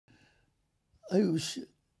I was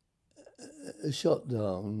shot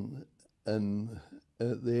down, and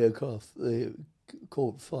the aircraft they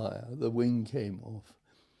caught fire. The wing came off.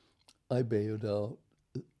 I bailed out.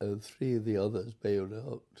 3 of the others bailed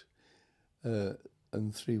out,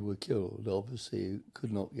 and 3 were killed. Obviously,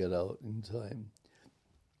 could not get out in time.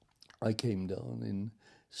 I came down in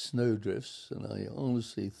snowdrifts, and I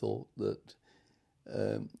honestly thought that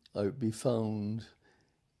I would be found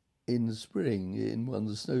in the spring in one of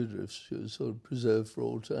the snowdrifts, sort of preserved for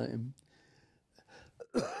all time.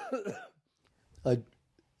 I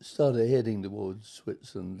started heading towards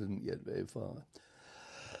Switzerland, didn't get very far.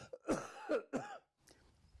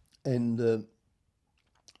 And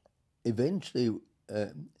eventually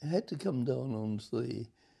had to come down onto the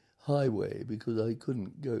highway because I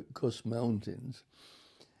couldn't go across mountains.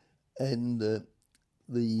 And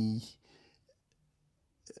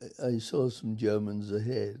I saw some Germans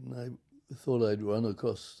ahead, and I thought I'd run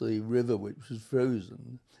across the river, which was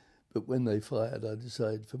frozen. But when they fired, I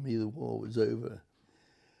decided for me the war was over.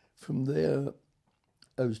 From there,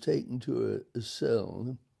 I was taken to a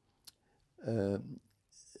cell. I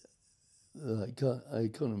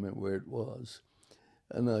can't remember where it was.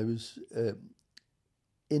 And I was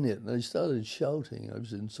in it, and I started shouting. I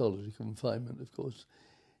was in solitary confinement, of course,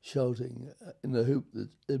 shouting in the hope that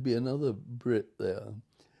there'd be another Brit there.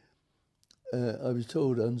 I was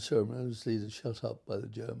told unceremoniously to shut up by the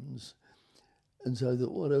Germans. And so I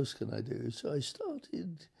thought, what else can I do? So I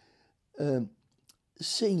started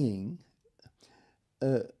singing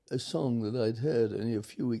a song that I'd heard only a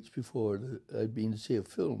few weeks before. I'd been to see a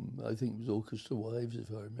film. I think it was Orchestra Wives,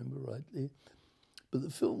 if I remember rightly. But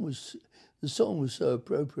the song was so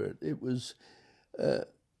appropriate. It was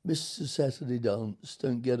Mr. Saturday Dance,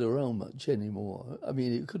 Don't Get Around Much Anymore. I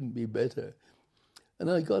mean, it couldn't be better. And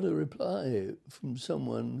I got a reply from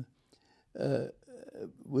someone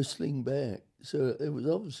whistling back. So it was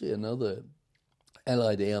obviously another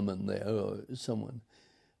Allied airman there or someone,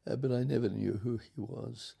 but I never knew who he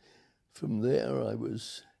was. From there, I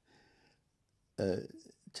was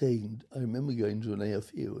taken. I remember going to an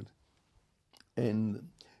airfield, and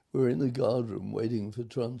we were in the guard room waiting for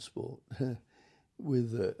transport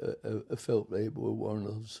with a felt label, a warrant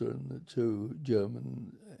officer, and 2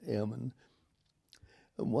 German airmen.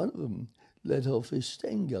 And one of them let off his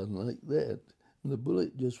Sten gun like that, and the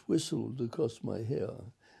bullet just whistled across my hair.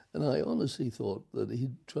 And I honestly thought that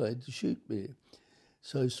he'd tried to shoot me.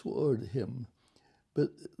 So I swore at him. But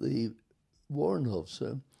the warrant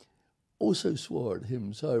officer also swore at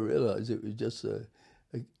him, so I realized it was just a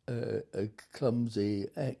clumsy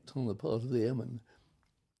act on the part of the airman.